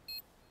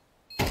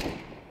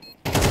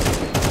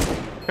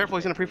 Careful,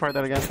 he's gonna pre-fire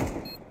that again.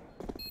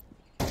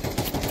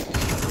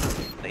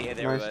 Yeah,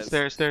 there it Nice.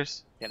 was.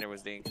 Stairs. Yeah, there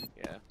was dinged.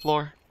 Yeah.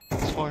 Floor.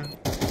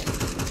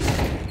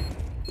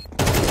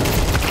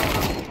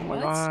 Oh my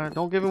What? god,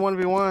 don't give him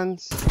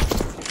 1v1s.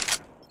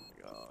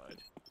 God.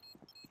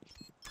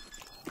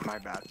 My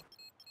bad.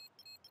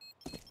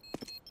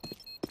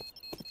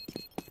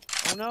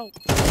 Oh no.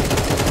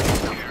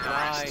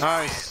 Nice.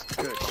 Nice.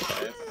 Good.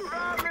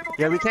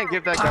 Yeah, we can't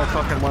give that guy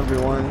fucking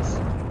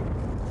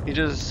 1v1s. He's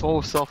just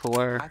so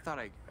self-aware. I thought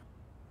I.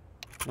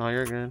 No,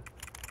 you're good.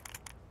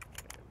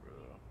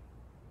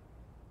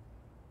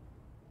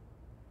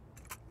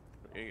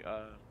 Hey,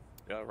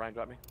 Ryan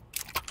got me.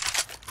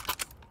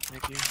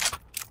 Thank you.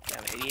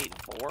 Damn, 88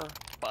 and 4?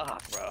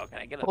 Fuck, bro. Can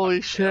I get a Holy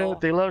fucking shit, kill?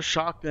 they love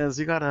shotguns.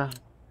 You gotta.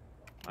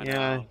 I Yeah,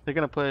 know. they're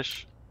gonna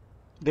push.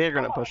 They're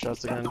gonna push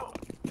us again.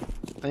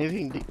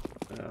 Anything deep.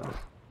 Damn.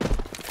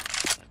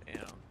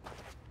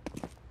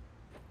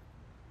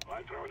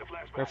 I'm throwing a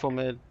flashbang. Careful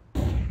mid.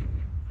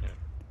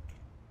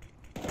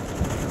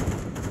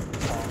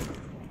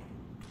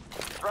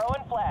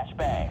 Throwing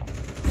flashbang.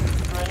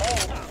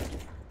 Grenade.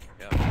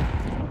 Yeah.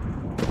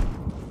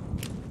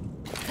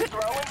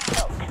 Throwing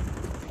smoke.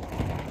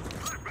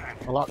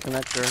 Flashbang. A lock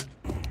connector.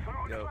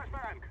 Throwing Yo. a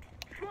flashbang.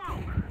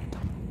 Smoke.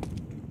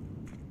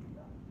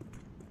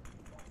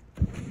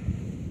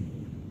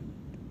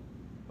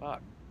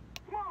 Fuck.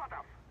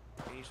 Molotov.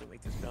 I usually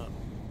make this jump.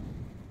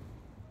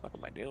 What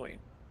am I doing?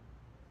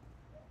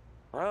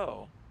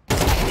 Bro.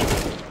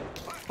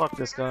 Fuck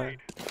this guy.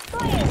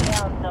 Laying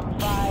down some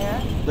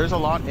fire. There's a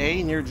lot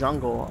A near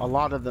jungle. A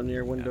lot of them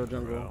near window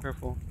jungle. bro.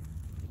 Careful.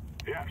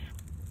 Yes.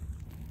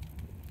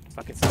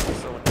 Fucking something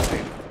so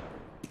annoying.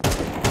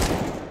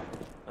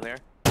 On there.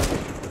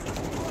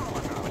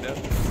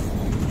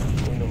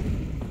 Window.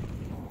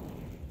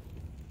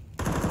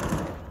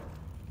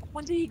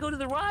 When did he go to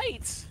the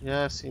right?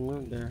 Yes, he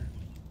moved there.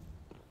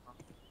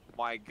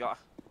 My god.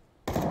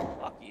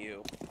 Fuck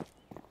you.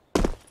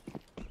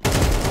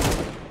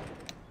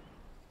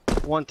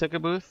 One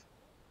ticket booth.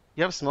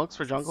 You have smokes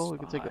for jungle? We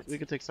could take. Spot. We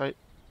could take sight.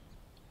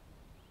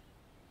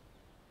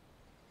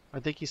 I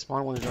think he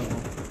spawned one in jungle.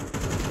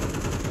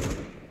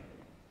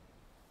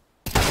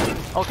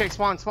 Okay,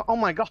 spawn. Oh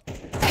my god.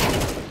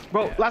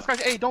 Bro, Yeah. last guy.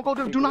 Hey, don't go.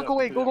 Do not go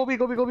A. Go B.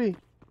 Go B. Go B.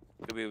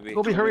 Go B, go B.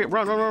 Go B. Hurry up.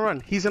 Run.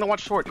 He's gonna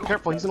watch short.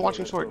 Careful. He's gonna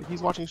watching short.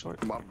 He's watching short.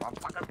 I'm throwing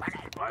a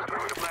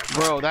flashbang.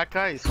 Bro, that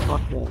guy is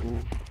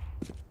fucking.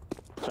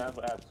 Try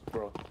for apps,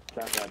 bro.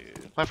 Try for apps.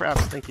 Dude, Fly for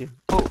apps. Thank you.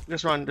 Oh,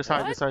 just run. Just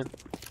hide. What? Just hide.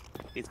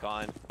 he's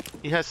gone.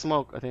 He has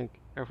smoke. I think.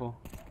 Careful.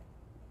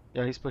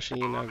 Yeah, he's pushing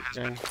you now,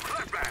 gang.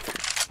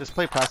 Just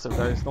play passive,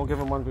 guys. Don't give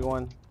him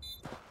 1v1.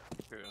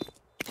 True.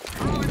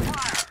 Throwing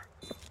fire.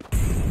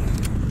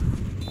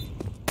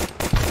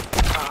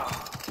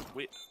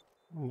 Wait.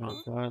 Oh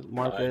my god. I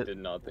Market. did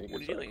not think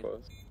What it's are you that doing?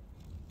 close.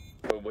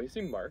 But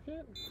wasting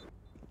market?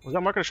 Was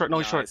that market or short? No,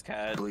 he's short. Nice,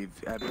 Cat. I believe.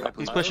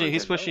 He's I pushing. really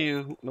He's didn't pushing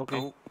you. Okay.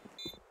 Oh,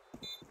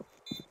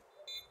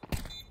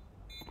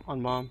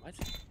 On bomb.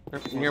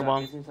 What? Near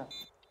bomb.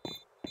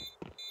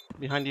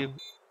 Behind you.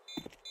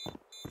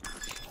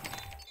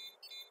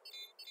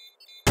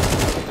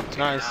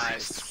 Nice.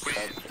 Nice.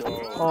 Let's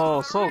go.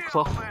 Oh, so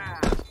close.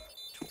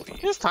 20.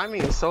 His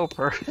timing is so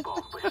perfect.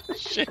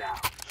 Shit.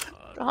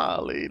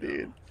 Golly,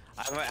 dude.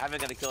 I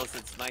haven't got a kill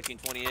since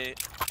 1928.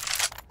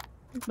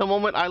 The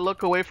moment I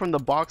look away from the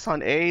box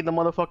on A, the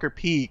motherfucker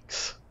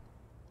peeks.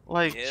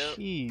 Like, Yep.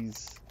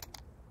 jeez.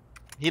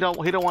 He don't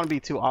want to be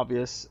too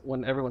obvious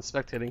when everyone's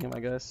spectating him, I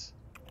guess.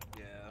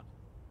 Yeah.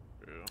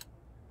 True.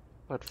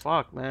 But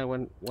fuck, man,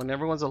 when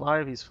everyone's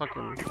alive, he's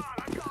fucking.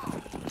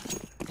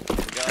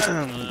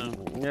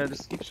 Yeah,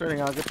 just keep starting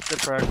out. Get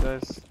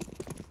practice.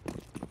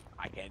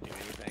 I can't do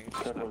anything.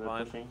 It's just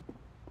not fun.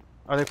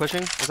 Are they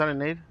pushing? Is that a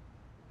nade?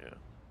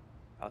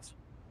 Us.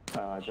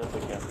 Just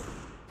again.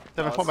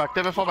 Devin, fall back.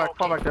 Devin, fall back.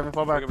 Fall back. Devin,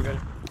 fall back. We're good.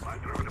 I'm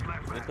throwing a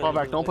flashbang. Fall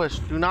back. Don't push.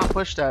 Do not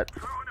push that.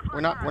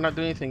 We're not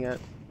doing anything yet.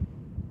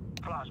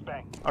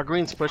 Flashbang. Our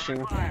green's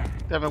pushing. Fire.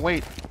 Devin,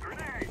 wait.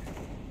 Grenade.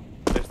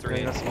 There's three.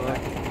 Okay, that's what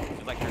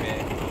There's like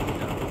 3A.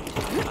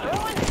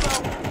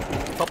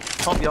 Throwing smoke.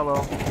 Help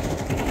yellow.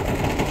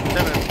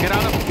 Devin, get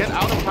out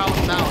of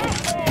palace now.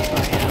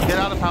 Get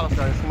out of palace,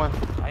 guys. Come on.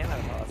 I am out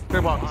of pause.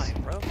 Clear box.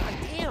 Fine, bro. God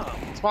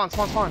damn. Spawn.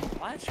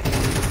 What?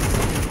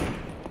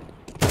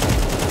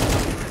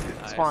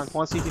 Spawn.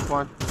 One CT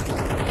spawn.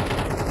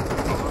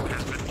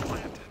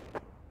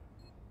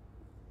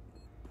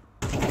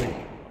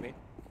 Me?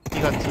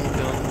 You got team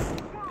kill.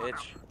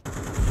 Bitch.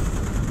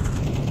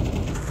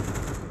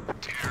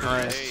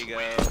 Nice. There you go.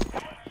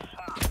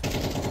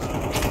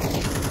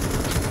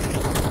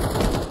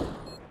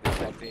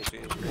 Back to HP.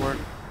 Work.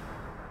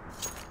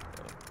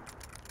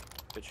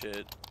 Good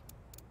shit.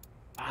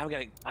 I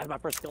have my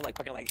first kill like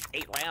fucking like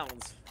 8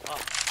 rounds. Oh.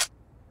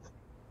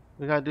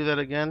 We gotta do that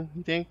again,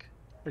 you think?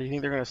 Or you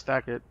think they're gonna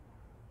stack it?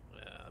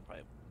 Yeah,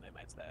 probably they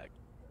might stack.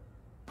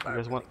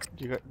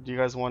 Do you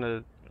guys want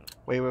to?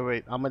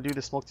 Wait. I'm gonna do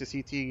the smoke to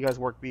CT. You guys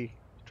work B.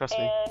 Trust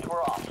me. And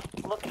we're off.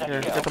 Looking Here,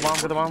 at you. get the bomb.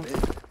 Get the bomb.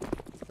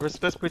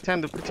 Let's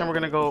pretend we're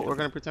gonna go. We're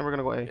gonna pretend we're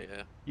gonna go A.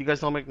 Yeah. You guys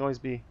don't make noise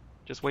B.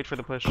 Just wait for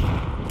the push.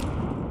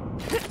 Throwing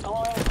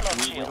smoke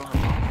shield.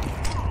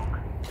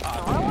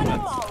 Throwing a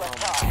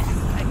Molotov. I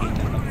hate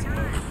that fucking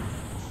smoke.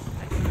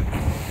 I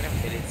never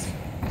hit it.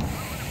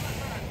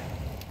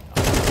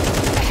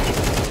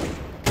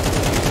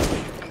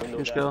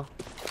 First kill.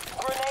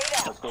 Grenade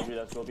out. Let's go B,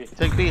 let's go B.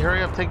 Take B,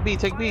 hurry up, take B,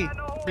 take B.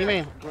 B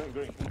main.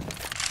 Green.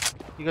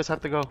 You guys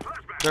have to go.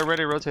 They're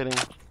already rotating.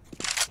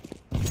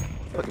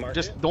 Market?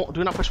 Just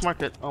do not push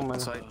market. Oh man.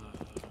 Site.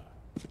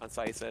 On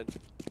site, he said.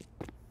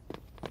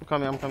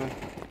 I'm coming.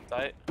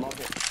 Site.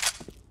 Market.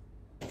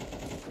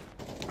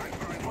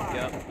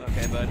 Yep.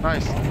 Okay, bud.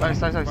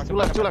 Nice. Two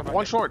left.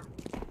 One short.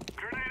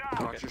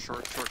 Watch your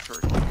short.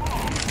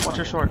 Watch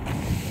your short.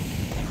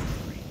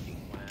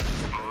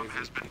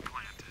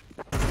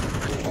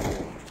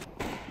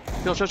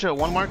 Chill.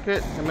 One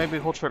market and maybe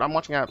hold short. I'm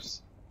watching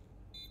apps.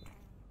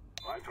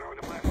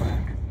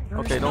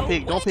 Okay, don't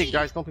peek,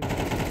 guys, don't peek.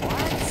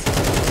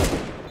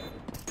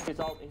 He's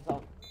out.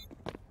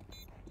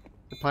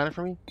 You planning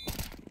for me?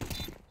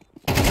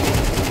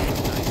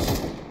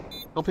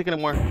 Don't peek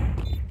anymore.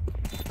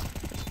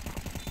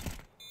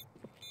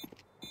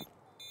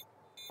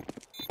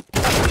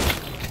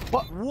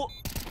 What?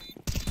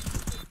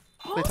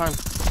 Play time.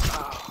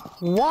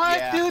 What,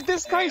 Yeah. dude?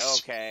 This Hey, guy's.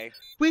 okay.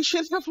 We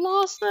should have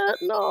lost that.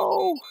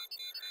 No.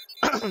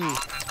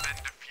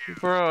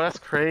 Bro, that's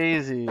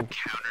crazy.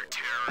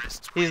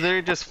 He's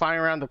literally just firing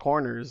around the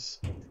corners.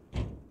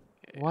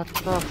 What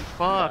the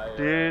fuck,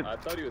 dude? I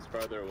thought he was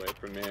farther away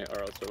from me,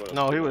 or else I would have.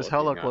 No, he was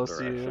hella close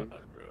to you.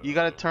 You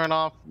gotta turn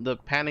off the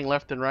panning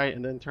left and right,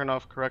 and then turn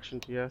off correction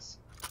TS.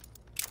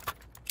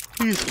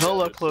 He's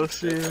hella close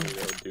to you.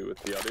 Dude, with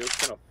the audio's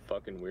kind of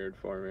fucking weird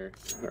for me.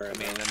 I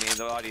mean,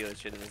 the audio is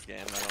shit in this game.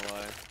 I don't know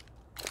why.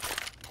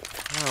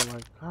 Oh my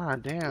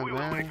god, damn,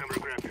 man.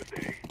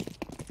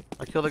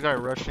 I killed the guy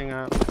rushing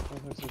out. Oh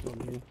my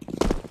god.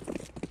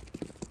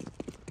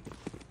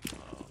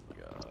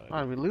 Why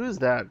did we lose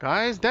that,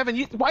 guys?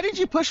 Devin, why did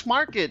you push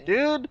market,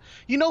 dude?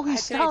 You know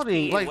he's I had 10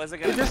 scouting. HP, Like,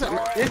 wasn't it gonna doesn't.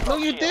 matter. No,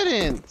 you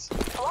didn't.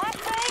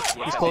 Flashbang.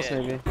 Yeah, He's I close,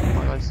 did. maybe. Come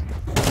on, guys.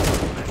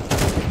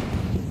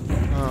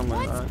 Oh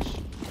my gosh.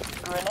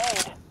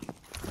 Grenade.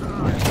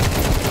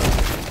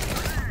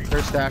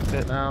 They're stacked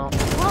it now.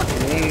 Fuck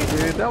me,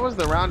 dude. That was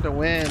the round to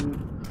win.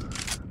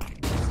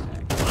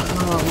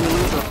 Oh, we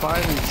lose a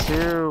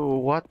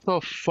 5-2. What the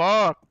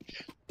fuck?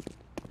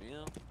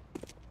 Yeah.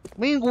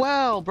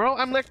 Meanwhile, bro,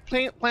 I'm like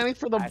planning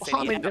for the I said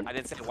bomb. yeah. I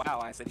didn't say wow.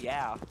 I said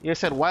yeah. You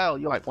said well.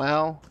 You're like,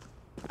 well.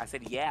 I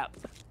said yeah.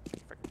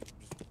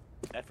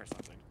 That for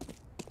something.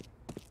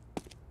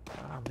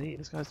 Golly,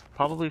 this guy's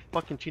probably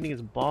fucking cheating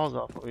his balls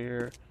off over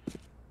here.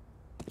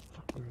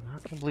 Fucking,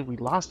 I can't believe we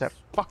lost that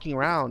fucking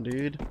round,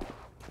 dude.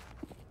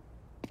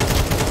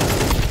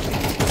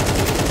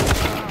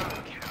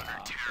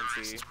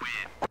 Let's see.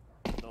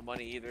 No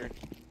money either.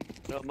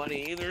 No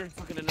money either.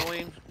 Fucking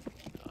annoying.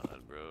 God,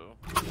 bro.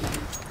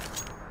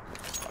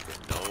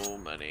 Fucking no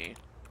money.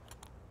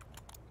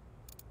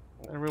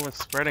 Everyone's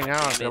spreading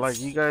out. They're like,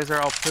 you guys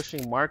are all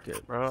pushing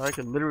market, bro. I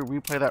could literally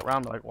replay that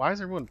round. Like, why is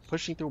everyone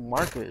pushing through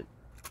market?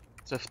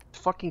 It's a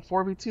fucking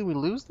 4v2. We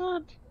lose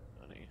that?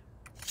 Money.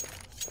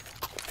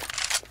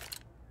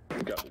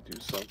 You gotta do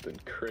something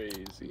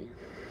crazy.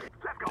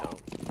 No.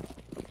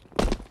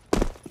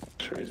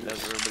 Crazy.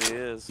 That's where everybody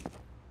is.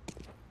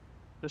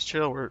 Just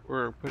chill.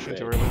 We're pushing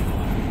too Okay. early.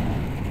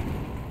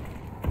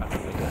 I don't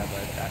think they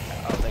have that.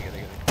 I'll take it.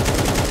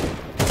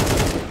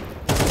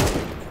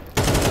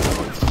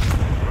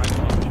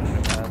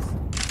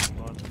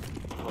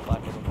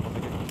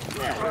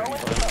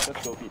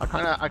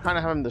 I kind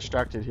of have him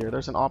distracted here.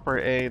 There's an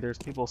opera A. There's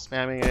people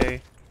spamming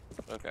A.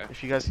 Okay.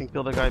 If you guys can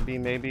kill the guy B,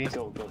 maybe.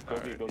 Go B.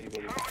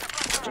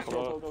 Just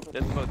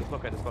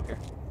smoke here.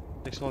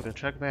 Big smoke and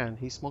check man.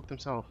 He smoked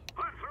himself.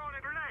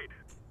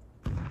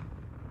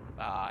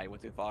 Ah, he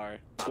went too far.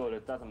 Let's go,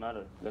 it doesn't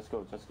matter. Let's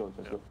go.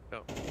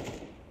 Go.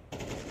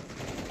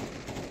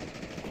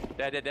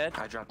 Dead.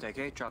 I dropped AK.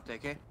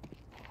 Okay.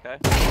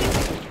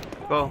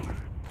 Go.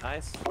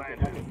 Nice.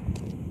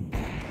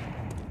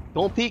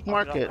 Don't peek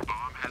market.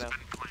 I know.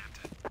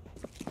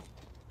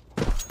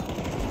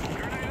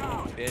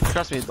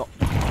 Trust me. Don't.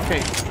 Okay.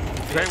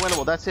 Very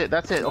winnable. That's it.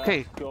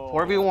 Okay.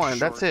 4v1.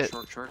 That's it.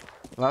 Short.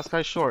 Last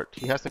guy's short.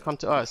 He has to come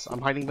to us.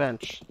 I'm hiding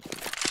bench.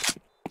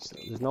 So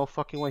there's no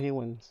fucking way he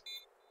wins.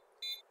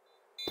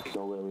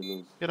 No way we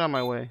lose. Get on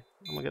my way.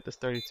 I'm gonna get this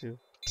 32.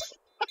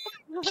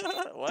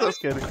 What?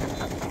 Just kidding.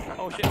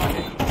 Oh shit.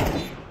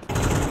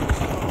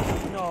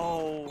 Oh,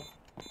 no.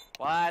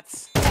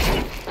 What?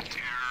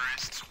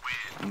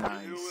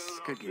 Nice.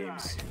 Good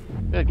games.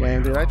 Good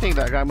game, dude. I think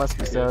that guy must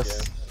be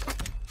sus.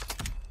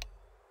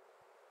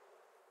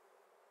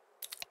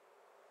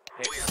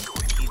 Hey,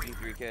 easy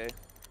 3K.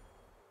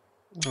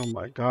 Oh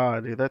my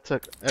god, dude. That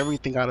took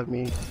everything out of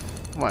me.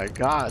 Oh my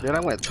god, dude. I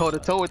went toe to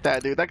toe with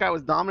that, dude. That guy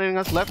was dominating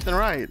us left and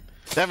right.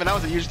 Devin, that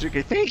was a huge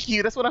 3K. Thank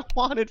you. That's what I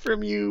wanted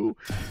from you.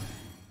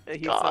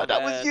 God,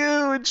 that was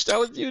huge. That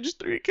was huge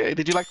 3K.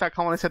 Did you like that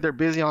comment? I said they're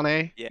busy on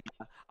A? Yeah.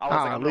 I was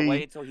like, I'm gonna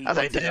wait until he. I was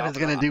like, goes Devin's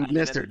up, gonna do and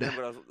then- Mr. then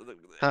what I was-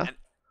 Huh?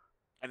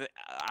 And then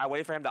I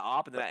waited for him to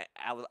op, and then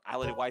I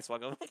let it white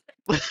swung him.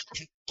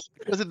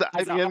 Was it the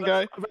IBM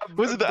guy?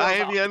 Was it the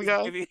IBM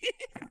guy?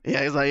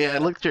 Yeah, he's like, yeah,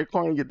 look at your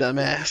corner, you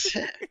dumbass.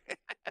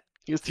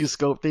 He was too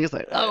scoped. He's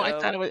like, oh, I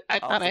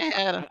thought I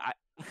had him.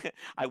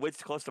 I went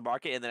close to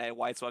market, and then I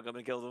white swung him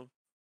and killed him.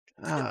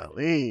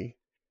 Golly.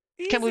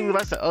 Can't believe we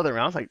lost the other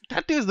round. I was like,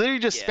 that dude's literally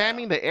just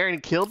spamming the air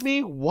and killed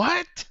me?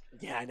 What?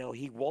 Yeah, I know.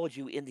 He walled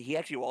you in. He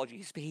actually walled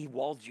you. He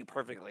walled you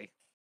perfectly.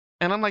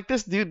 And I'm like,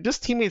 this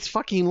teammate's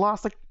fucking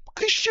lost. Like,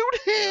 shoot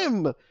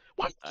him!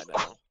 What? I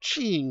know.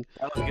 Crouching.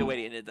 That was a good way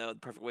to end it, though. The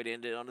perfect way to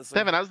end it, honestly.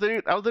 Devin, I was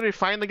literally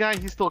finding the guy.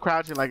 He's still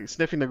crouching, like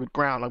sniffing the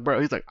ground. Like,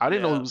 bro, he's like, I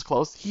didn't know he was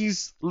close.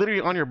 He's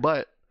literally on your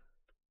butt.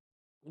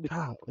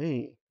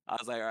 Golly. I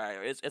was like, all right,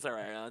 it's all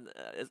right, man.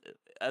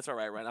 That's all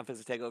right, Ryan. I'm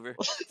fixing to take over.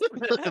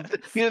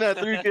 Give him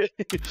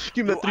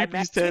that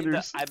three-piece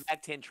tenders. I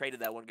Mac 10 traded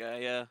that one guy,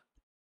 yeah.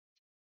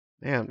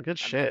 Damn, good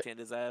I shit. Mac 10'd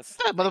his ass.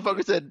 That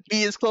motherfucker said,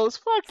 B is close.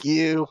 Fuck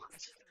you.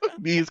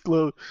 B is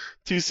close.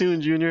 Too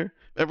soon, Junior.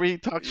 Remember he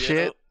talked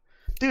shit?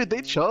 Dude,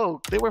 they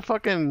choked. They were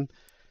fucking...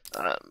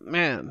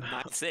 man.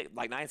 9-6,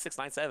 like 9-6,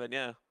 9-7,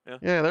 yeah.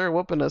 Yeah, they were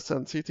whooping us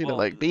on CT. Well,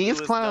 like, B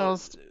is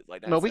closed.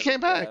 No, we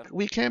came back. Yeah.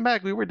 We came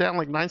back. We were down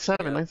like 9-7.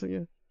 9-7, yeah.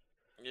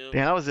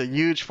 Damn, that was a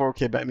huge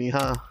 4K by me,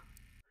 huh?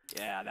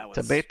 Yeah, that was...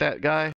 To bait that guy.